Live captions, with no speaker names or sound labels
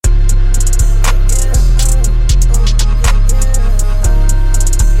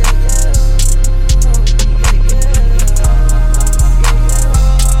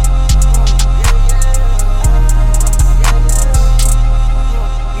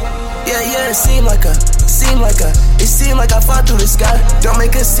Yeah, it seemed like I fought through the sky. Don't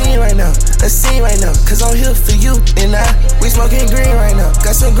make a scene right now, cause I'm here for you and we smoking green right now,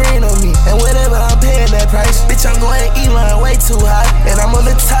 got some green on me, and whatever I'm paying that price. Bitch, I'm going E-line way too high, and I'm on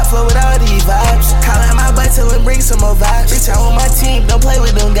the top floor with all these vibes. Calling my butt till it bring some more vibes. Bitch, I'm on my team, don't play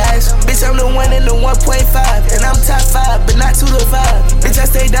with them guys. Bitch, I'm the one in the 1.5, and I'm top 5, but not 2 to 5. Bitch, I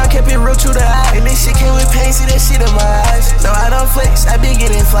stay down, kept it real true to eye, and this shit came with pain, see that shit in my eyes. No, I don't flex, I been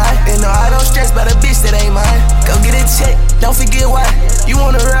getting fly, and no, I don't stress about a bitch that ain't mine. Go get a check, don't forget why. You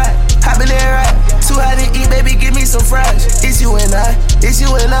wanna ride, hop in there, right? Too hot to eat, baby, give me some fries. It's you and I.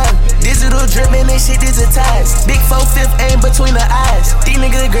 Digital dripping and shit digitized. Big 4/5 aim between the eyes. These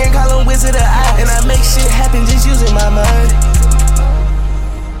niggas green, call them Wizard of Eyes. And I make shit happen just using my mind.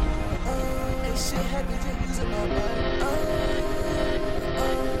 Make shit happen just using my mind.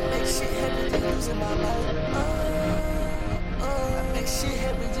 Make shit happen just using my mind. Make shit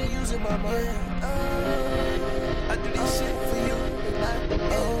happen just using my mind. I do this shit for you.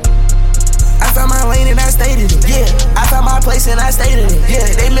 I found my lane and I stayed in it, yeah. I found my place and I stayed in it, yeah.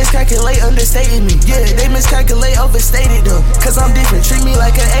 They miscalculate, understated me, yeah. They miscalculate, overstated them, cause I'm different, treat me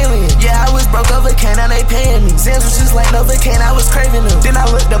like an alien. Yeah, I was broke over cane, now they paying me. Zans was just like Novocaine, I was craving them. Then I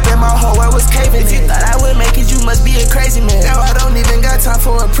looked up and my whole world was caving. If you thought I would make it, you must be a crazy man. Now I don't even got time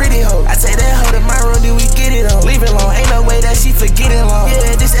for a pretty hoe. I take that hoe to my room, then we get it on. Leave it long, ain't no way that she forgetting long.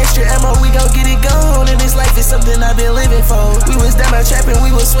 Yeah, this extra ammo, we gon' get it gone. And this life is something I've been living for. We was down there trapping,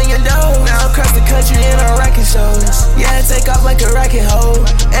 we was swinging dough. Now I'm across the country in on rocket shows. Yeah, I take off like a rocket hoe,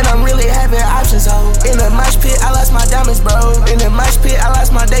 and I'm really having options, ho. In the mosh pit, I lost my diamonds, bro. In the mosh pit, I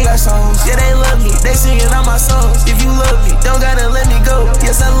lost my Degar songs. Yeah, they love me, they singing all my songs. If you love me, don't gotta let me go.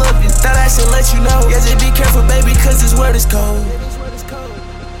 Yes, I love you, thought I should let you know. Yeah, just be careful, baby, cause this word is cold.